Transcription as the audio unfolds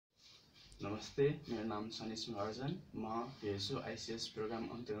नमस्ते, मेरो नाम सनिश महार्जन। म PSU ICS प्रोग्राम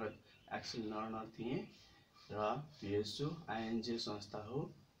अन्तर्गत एक्सेल लर्नर थिएँ र PSU ING संस्था हो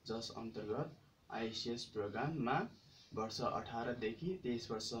जस अन्तर्गत ICS प्रोग्राममा वर्ष 18 देखि 23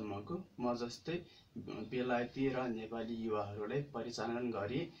 वर्षसम्मको म जस्तै बेलायती र नेपाली युवाहरूलाई परिचालन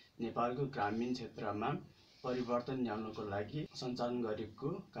गरी नेपालको ग्रामीण क्षेत्रमा परिवर्तन ल्याउनको लागि सञ्चालन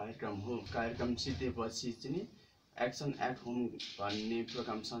गरेको कार्यक्रम हो। कार्यक्रम सिद्धेपछि चाहिँ एक्सन एट होम भन्ने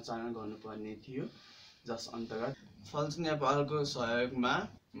प्रोग्राम सञ्चालन गर्नुपर्ने थियो, जस अन्तर्गत फल्चा नेपालको सहयोगमा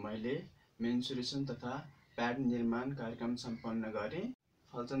मैले मेन्सुरेसन तथा प्याड निर्माण कार्यक्रम सम्पन्न गरेँ।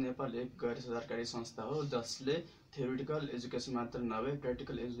 फल्चा नेपाल एक गैर सरकारी संस्था हो जसले थ्योरिटिकल एजुकेसन मात्र नभए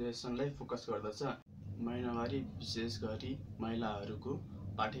प्र्याक्टिकल एजुकेसनलाई फोकस गर्दछ। महिनावारी विशेष गरी महिलाहरूको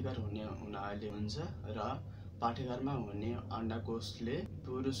पाठेघर हुनाले हुन्छ र पाठेघरमा हुने अण्डाकोषले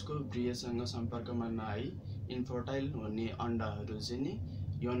पुरुषको वृहसँग सम्पर्कमा नआई इन्फर्टाइल हुने अण्डाहरू चाहिँ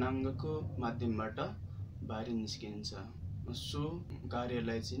यौनाङ्गको माध्यमबाट बाहिर निस्किन्छ। सो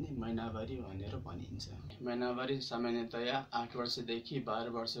कार्यलाई चाहिँ महिनावारी भनेर भनिन्छ। महिनावारी सामान्यतया 8 वर्षदेखि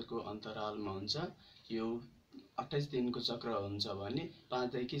 12 वर्षको अन्तरालमा हुन्छ। यो 28 दिनको चक्र हुन्छ भने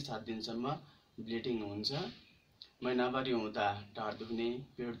 5 देखि 7 दिनसम्म ब्लिडिङ हुन्छ। महिनावारी हुँदा ढाड दुख्ने,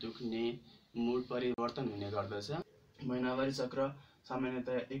 पेट दुख्ने, मुड परिवर्तन हुने गर्दछ। महिनावारी चक्र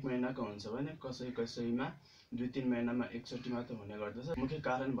सामान्यतया 1 महिनाको हुन्छ भने कसैमा 2-3 महिनामा एकचोटि मात्र हुने गर्दछ। मुख्य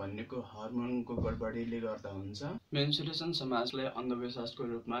कारण भनेको हार्मोनको गडबडीले गर्दा हुन्छ। मेन्सुरेसन समाजलाई अन्धविश्वासको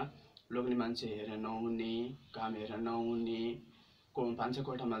रूपमा लोग्ने मान्छे हेरेर नहुने, काम हेरेर नहुने, भान्सा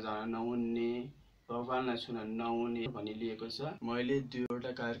कोठामा जान नहुने, भगवानलाई छुन नहुने भनी लिएको छ। मैले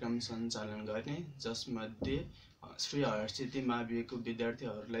 2वटा कार्यक्रम सञ्चालन गरेँ, जसमध्ये श्री हरिसिद्धि माविको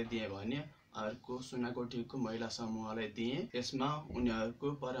विद्यार्थीहरूलाई दिएँ भने अर्को सुनाकोठीको महिला समूहलाई दिएँ। यसमा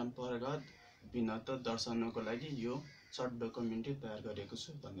उनीहरूको परम्परागत भिन्नता दर्शाउनको लागि यो सर्ट डकुमेन्ट्री तयार गरेको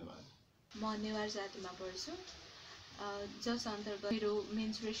छु। धन्यवाद। म नेवार जातिमा पर्छु, जस अन्तर्गत मेरो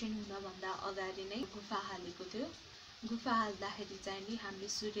मेन्सुरेसन हुनभन्दा अगाडि नै गुफा हालेको थियो। गुफा हाल्दाखेरि चाहिँ नि हामीले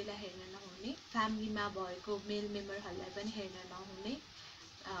सूर्यलाई हेर्न नहुने, फ्यामिलीमा भएको मेल मेम्बरहरूलाई पनि हेर्न नहुने,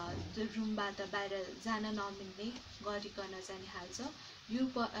 त्यो रुमबाट बाहिर जान नमिल्ने गरिकन चाहिँ हाल्छ। यो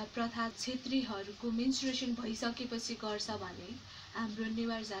प्रथा क्षेत्रीहरूको मेन्सुरेसन भइसकेपछि गर्छ भने हाम्रो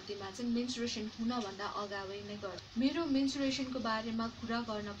नेवार जातिमा चाहिँ मेन्सुरेसन हुनभन्दा अगावै नै गर्छ। मेरो मेन्सुरेसनको बारेमा कुरा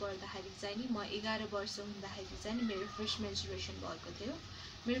गर्न पर्दाखेरि चाहिँ नि म 11 वर्ष हुँदाखेरि चाहिँ नि मेरो फर्स्ट मेन्सुरेसन भएको थियो।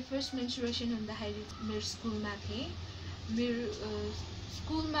 मेरो फर्स्ट मेन्सुरेसन हुँदाखेरि मेरो स्कुलमा थिएँ। मेरो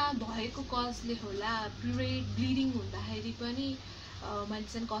स्कुलमा भएको कजले होला पिरियड ब्लिडिङ हुँदाखेरि पनि मैले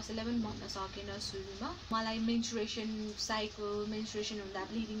चाहिँ कसैलाई पनि भन्न सकेन। सुरुमा मलाई मेन्सुरेसन साइकल, मेन्सुरेसन हुँदा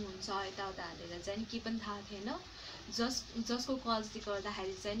ब्लिडिङ हुन्छ यताउता हालेर चाहिँ केही पनि थाहा थिएन। जसको कजले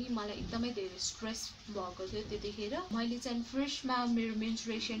गर्दाखेरि चाहिँ नि मलाई एकदमै धेरै स्ट्रेस भएको थियो। त्यतिखेर मैले चाहिँ फर्स्टमा मेरो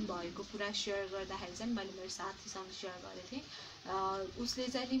मेन्सुरेसन भएको कुरा सेयर गर्दाखेरि चाहिँ मैले मेरो साथीसँग सेयर गरेको थिएँ। उसले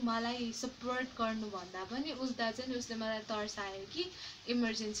चाहिँ नि मलाई सपोर्ट गर्नुभन्दा पनि उसले मलाई तर्सायो कि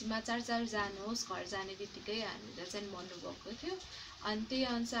इमर्जेन्सीमा 4 जानुहोस्, घर जाने बित्तिकै भनेर चाहिँ भन्नुभएको थियो। अनि त्यही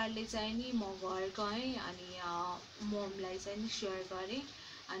अनुसारले चाहिँ नि म घर गएँ अनि ममलाई चाहिँ नि सेयर गरेँ।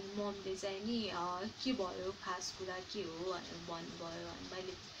 अनि ममले चाहिँ नि के भयो, खास कुरा के हो भनेर भन्नुभयो। अनि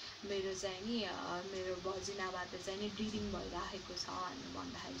मैले मेरो चाहिँ नि मेरो भजिनाबाट चाहिँ नि ब्लिडिङ भइरहेको छ भनेर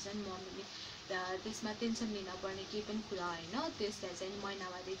भन्दाखेरि चाहिँ मम्मीले त्यसमा टेन्सन लिन पर्ने केही पनि कुरा होइन, त्यसलाई चाहिँ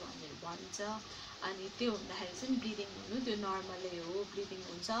महिनावारी भनेर भन्छ। अनि त्यो हुँदाखेरि चाहिँ ब्लिडिङ हुनु त्यो नर्मलै हो, ब्लिडिङ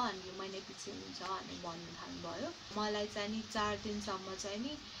हुन्छ अनि यो महिनापछि हुन्छ अनि भन्नु थाल्नुभयो। मलाई चाहिँ नि 4 दिनसम्म चाहिँ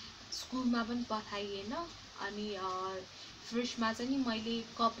नि स्कुलमा पनि पठाइएन। अनि फर्स्टमा चाहिँ नि मैले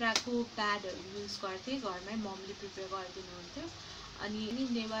कपडाको प्याडहरू युज गर्थेँ, घरमै मम्मीले प्रिपेयर गरिदिनुहुन्थ्यो। अनि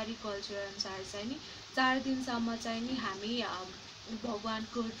नेवारी कल्चर अनुसार चाहिँ नि 4 दिनसम्म चाहिँ नि हामी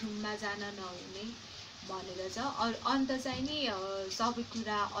भगवानको रुममा जान नहुने भनेर छ। अन्त चाहिँ नि सबै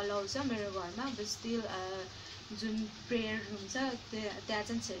कुरा अलाउ छ मेरो घरमा, बट स्टिल जुन प्रेयर रुम छ त्यहाँ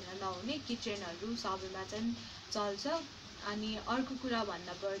चाहिँ छिर्न नहुने, किचनहरू सबैमा चाहिँ चल्छ। अनि अर्को कुरा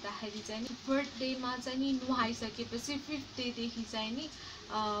भन्दा पर्दाखेरि चाहिँ नि 4th डेमा चाहिँ नि नुहाइसकेपछि 5th डेदेखि चाहिँ नि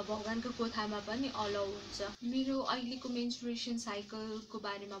भगवानको कोठामा पनि अलाउ हुन्छ। मेरो अहिलेको मेन्सुरेसन साइकलको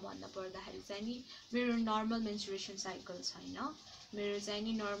बारेमा भन्दा पर्दाखेरि चाहिँ नि मेरो नर्मल मेन्सुरेसन साइकल छैन। मेरो चाहिँ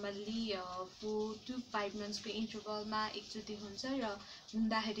नि नर्मल्ली 4 to 5 मन्थ्सको इन्टरभलमा एकचोटि हुन्छ र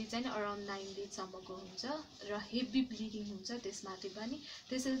हुँदाखेरि चाहिँ अराउन्ड 9 डेजसम्मको हुन्छ र हेभी ब्लिडिङ हुन्छ त्यसमाथि पनि।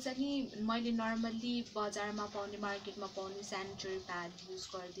 त्यसैले चाहिँ नि मैले नर्मल्ली बजारमा पाउने, मार्केटमा पाउने सेनिटरी प्याड युज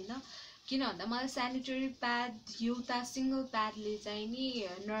गर्दिनँ। किन भन्दा मलाई सेनिटरी प्याड एउटा सिङ्गल प्याडले चाहिँ नि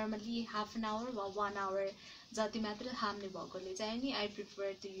नर्मली हाफ एन आवर वा 1 आवर जति मात्र थाम्ने भएकोले चाहिँ नि I prefer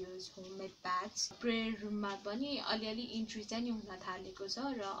to use homemade pads. Prayer रुममा पनि अलिअलि इन्ट्री चाहिँ नि हुन थालेको छ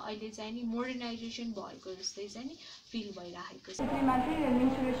र अहिले चाहिँ नि मोडर्नाइजेसन भएको जस्तै चाहिँ नि फिल भइरहेको छ।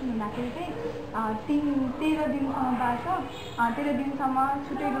 मेन्स्ट्रुएसन हुँदाखेरि चाहिँ 13 दिनसम्म बार्छ, 13 दिनसम्म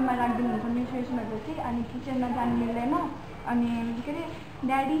छुट्टै रुममा राखिदिनुहुन्छ मेन्स्ट्रुएसनहरू चाहिँ, अनि किचनमा जानु मिल्दैन, अनि के अरे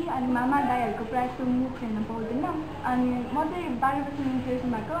ड्याडी अनि मामा दाइहरूको प्रायः जस्तो मुख हेर्न पाउँदैन। अनि म चाहिँ 12 वर्ष मेन्स्ट्रुएसन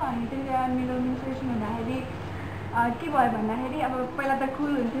भएको, अनि त्यही भएर मेरो मेन्स्ट्रुएसन हुँदाखेरि के भयो भन्दाखेरि अब पहिला त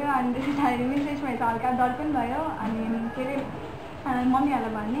कुल हुन्थ्यो, अनि त्यसपछि मेन्स्ट्रुएसन भएपछि हल्का डर पनि भयो, अनि के अरे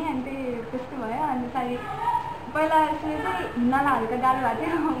मम्मीहरूलाई भन्ने, अनि त्यस्तो भयो। अनि त्यसरी पहिला सुरु चाहिँ हिँड्नलाई हल्का गाह्रो भएको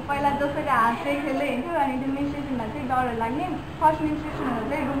थियो, पहिला जसरी हाँस्दै खेल्दै हिँड्थ्यो, अनि त्यो मेन्स्ट्रुएसनमा चाहिँ डरहरू लाग्ने। फर्स्ट मेन्स्ट्रुएसनहरू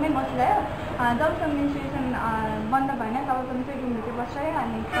चाहिँ रुममै बसिरह्यो, जबसम्म मेन्स्ट्रुएसन बन्द भएन तबसम्म चाहिँ रुमभित्र बसिरह्यो,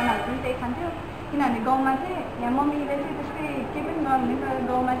 अनि खानाहरू पनि त्यही खान्थ्यो। किनभने गाउँमा चाहिँ यहाँ मम्मीले चाहिँ त्यस्तै केही पनि गर्नुहुने, तर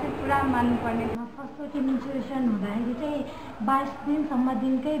गाउँमा चाहिँ पुरा मान्नुपर्ने। फर्स्टचोटि मेन्स्ट्रुएसन हुँदाखेरि चाहिँ 22 दिनसम्म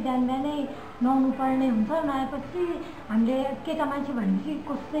दिनकै बिहान बिहानै नुहाउनु पर्ने हुन्छ। नुहाएपछि हामीले केटा मान्छे भनेपछि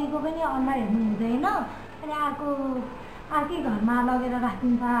कसैको पनि अनुहार हेर्नु हुँदैन, अनि अर्कै घरमा लगेर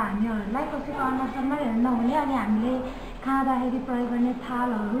राखिन्छ हामीहरूलाई, कसैको अनुहार सनुहार हेर्न नहुने। अनि हामीले खाँदाखेरि प्रयोग गर्ने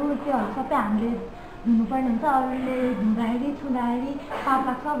थालहरू त्योहरू सबै हामीले धुनुपर्ने हुन्छ। अरूले धुँदाखेरि छुँदाखेरि पाप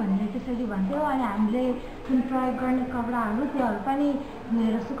लाग्छ भनेर त्यसरी भन्थ्यो, अनि हामीले जुन प्रयोग गर्ने कपडाहरू त्योहरू पनि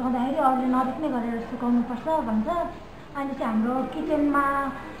धुएर सुकाउँदाखेरि अरूले नदेख्ने गरेर सुकाउनुपर्छ भन्छ। अनि चाहिँ हाम्रो किचनमा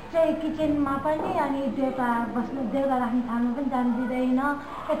पनि अनि देउता राख्ने थालमा पनि जानु दिँदैन।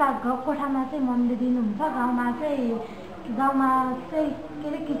 यता कोठामा चाहिँ मम्मीले दिनुहुन्छ, गाउँमा चाहिँ के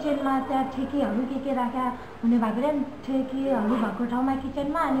अरे किचनमा त्यहाँ ठेकीहरू के राख्या हुने भएकोले ठेकीहरू भएको ठाउँमा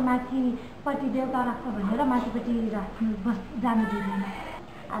किचनमा, अनि माथिपट्टि देउता राख्छ भनेर माथिपट्टि जानु दिँदैन।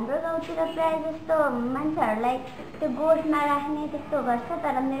 हाम्रो गाउँतिर प्रायः जस्तो मान्छेहरूलाई त्यो गोठमा राख्ने त्यस्तो गर्छ,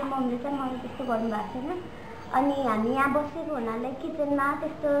 तर मेरो मम्मीले चाहिँ मलाई त्यस्तो गर्नुभएको छैन। अनि हामी यहाँ बसेको हुनाले किचनमा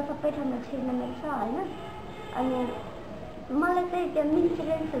त्यस्तो सबै ठाउँमा छिर्न मिल्छ होइन। अनि मलाई चाहिँ त्यो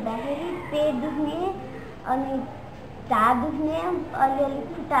मेन्स्ट्रुएसन हुँदाखेरि पेट दुख्ने, अनि ढाड दुख्ने, अलिअलि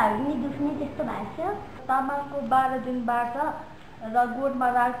खुट्टाहरू पनि दुख्ने त्यस्तो भएको थियो। तामाको 12 दिन बार्छ र गोठमा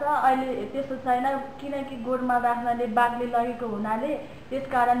राख्छ। अहिले त्यस्तो छैन, किनकि गोठमा राख्नाले बाघले लगेको हुनाले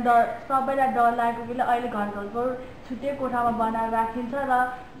त्यसकारण सबैलाई डर लागेकोले अहिले घरको छुट्टै कोठामा बनाएर राखिन्छ, र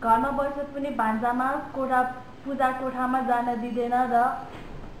घरमा बसेर पनि भान्जामा पूजा कोठामा जान दिँदैन, र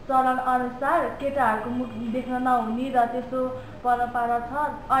चलन अनुसार केटाहरूको मुख देख्न नहुने र त्यस्तो परम्परा छ।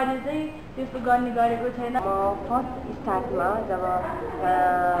 अहिले चाहिँ त्यस्तो गर्ने गरेको छैन। म फर्स्ट स्टार्टमा जब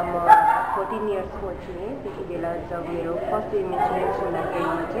म 14 इयर्सको थिएँ, त्यति बेला जब मेरो फर्स्ट मेन्स्ट्रुएसन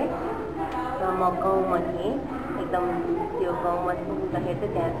हुँदाखेरि चाहिँ म गाउँमा थिएँ। एकदम त्यो गाउँमा पुग्दाखेरि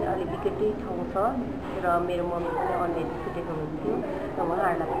चाहिँ त्यहाँ चाहिँ अलिक विकटै ठाउँ छ, र मेरो मम्मी पनि अलरेडी छुटेको हुन्थ्यो, र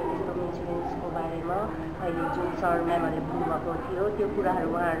उहाँहरूलाई पनि त्यस्तो मेन्स्ट्रुएसनको बारेमा अहिले जुन सर म्यामहरूले भन्नुभएको थियो त्यो कुराहरू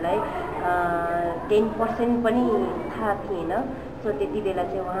उहाँहरूलाई 10% पनि थाहा थिएन। सो त्यति बेला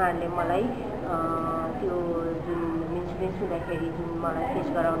चाहिँ उहाँहरूले मलाई त्यो जुन मेन्स्ट्रुएसन हुँदाखेरि जुन मलाई फेस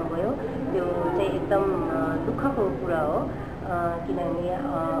गराउनु भयो त्यो चाहिँ एकदम दुःखको कुरा हो। किनभने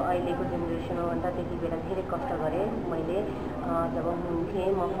अहिलेको जेनेरेसन हो भन्दा त्यति बेला धेरै कष्ट गरेँ मैले। जब हुन्थेँ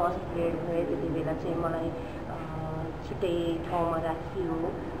म फर्स्ट ग्रेड भएँ त्यति बेला चाहिँ मलाई छिट्टै ठाउँमा राखियो।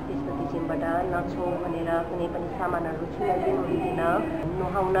 त्यसको किचनबाट नछो भनेर कुनै पनि सामानहरू छुन दिनुहुन्थेन,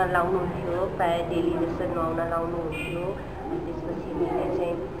 नुहाउन लाउनुहुन्थ्यो, प्रायः डेली जस्तो नुहाउन लाउनुहुन्थ्यो। त्यसपछि मैले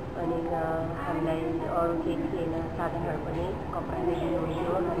चाहिँ अनि हामीलाई अरू केही थिएन, साधनहरू पनि कपडाले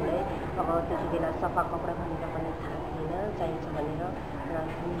दिनुहुन्थ्यो हामीलाई। अब त्यति बेला सफा कपडा भनेर पनि थाहा थिएन चाहिन्छ भनेर, र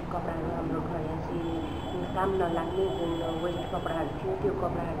जुन कपडाहरू हाम्रो घर चाहिँ काम नलाग्ने जुन वेस्ट कपडाहरू थियो त्यो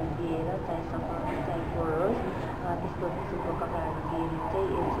कपडाहरू दिएर चाहे सफा चाहे फोहोर होस् त्यस्तो किसिमको कपडाहरू दिएर चाहिँ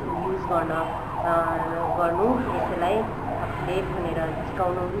युज गर्नु यसैलाई आफूले भनेर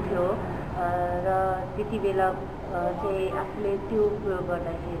सिकाउनुहुन्थ्यो। र त्यति बेला चाहिँ आफूले त्यो प्रयोग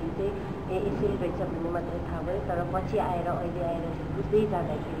गर्दाखेरि चाहिँ यसरी रहेछ भन्ने मात्रै थाहा भयो, तर पछि आएर अहिले आएर बुझ्दै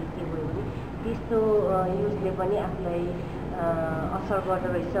जाँदाखेरि के भयो भने त्यस्तो युजले पनि आफूलाई असर गर्दो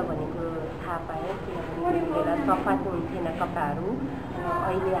रहेछ भनेको थाहा पाएँ। किनभने त्यति बेला सफा हुन्थेन कपडाहरू,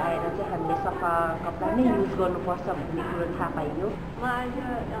 अहिले आएर चाहिँ हामीले सफा कपडा नै युज गर्नुपर्छ भन्ने कुरो थाहा पाइयो। म आज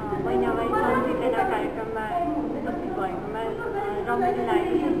महिनावारी संस्कृति कार्यक्रममा उपस्थित भएकोमा रमाइलो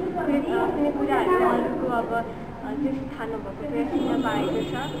लागेको छ। कुनै कुराहरू अरूको अब जुन खानुभएको कुरा सुन्न पाएको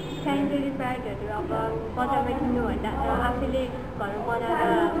छ। सेनिटरी प्याडहरू अब बजारमा किन्नुभन्दा आफूले घरमा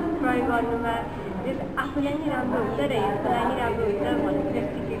बनाएर प्रयोग गर्नुमा आफूलाई नै राम्रो हुन्छ र यसलाई नै राम्रो हुन्छ भन्ने कुरा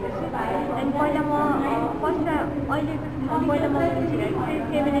सिकेको छु। अनि पहिला म फर्स्ट अहिलेको पहिला म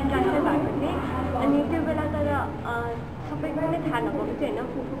 7 क्लासमै भएको थाहा नभएको चाहिँ होइन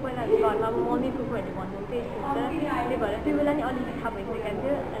फुफू पहिला घरमा मम्मी फुफूहरूले भन्नुहुन्थ्यो यस्तो हुन्छ त्यही भएर त्यो बेला नि अलिकति थाहा भइसकेको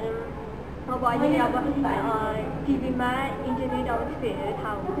थियो अब अहिले अब टिभीमा इन्टरनेट अब त्यस्तो हेरेर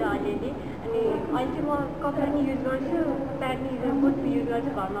थाहा हुन्छ अलिअलि अनि अहिले चाहिँ म कपडा नि युज गर्छु प्याड नि बोथ युज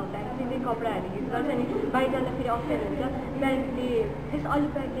गर्छु घरमा हुँदाखेरि चाहिँ कपडाहरू युज गर्छु अनि बाहिर जाँदा फेरि अप्सन हुन्छ प्याडले त्यस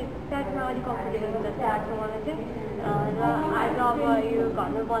अलिक प्याडमा अलिक कम्फर्टेबल हुन्छ जस्तो लाग्छ मलाई चाहिँ र आज अब यो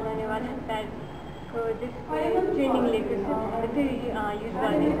घरमा बनाउनेवाला प्याडको ट्रेनिङ लिएको छु त्यो युज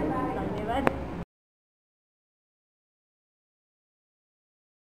गर्ने धन्यवाद।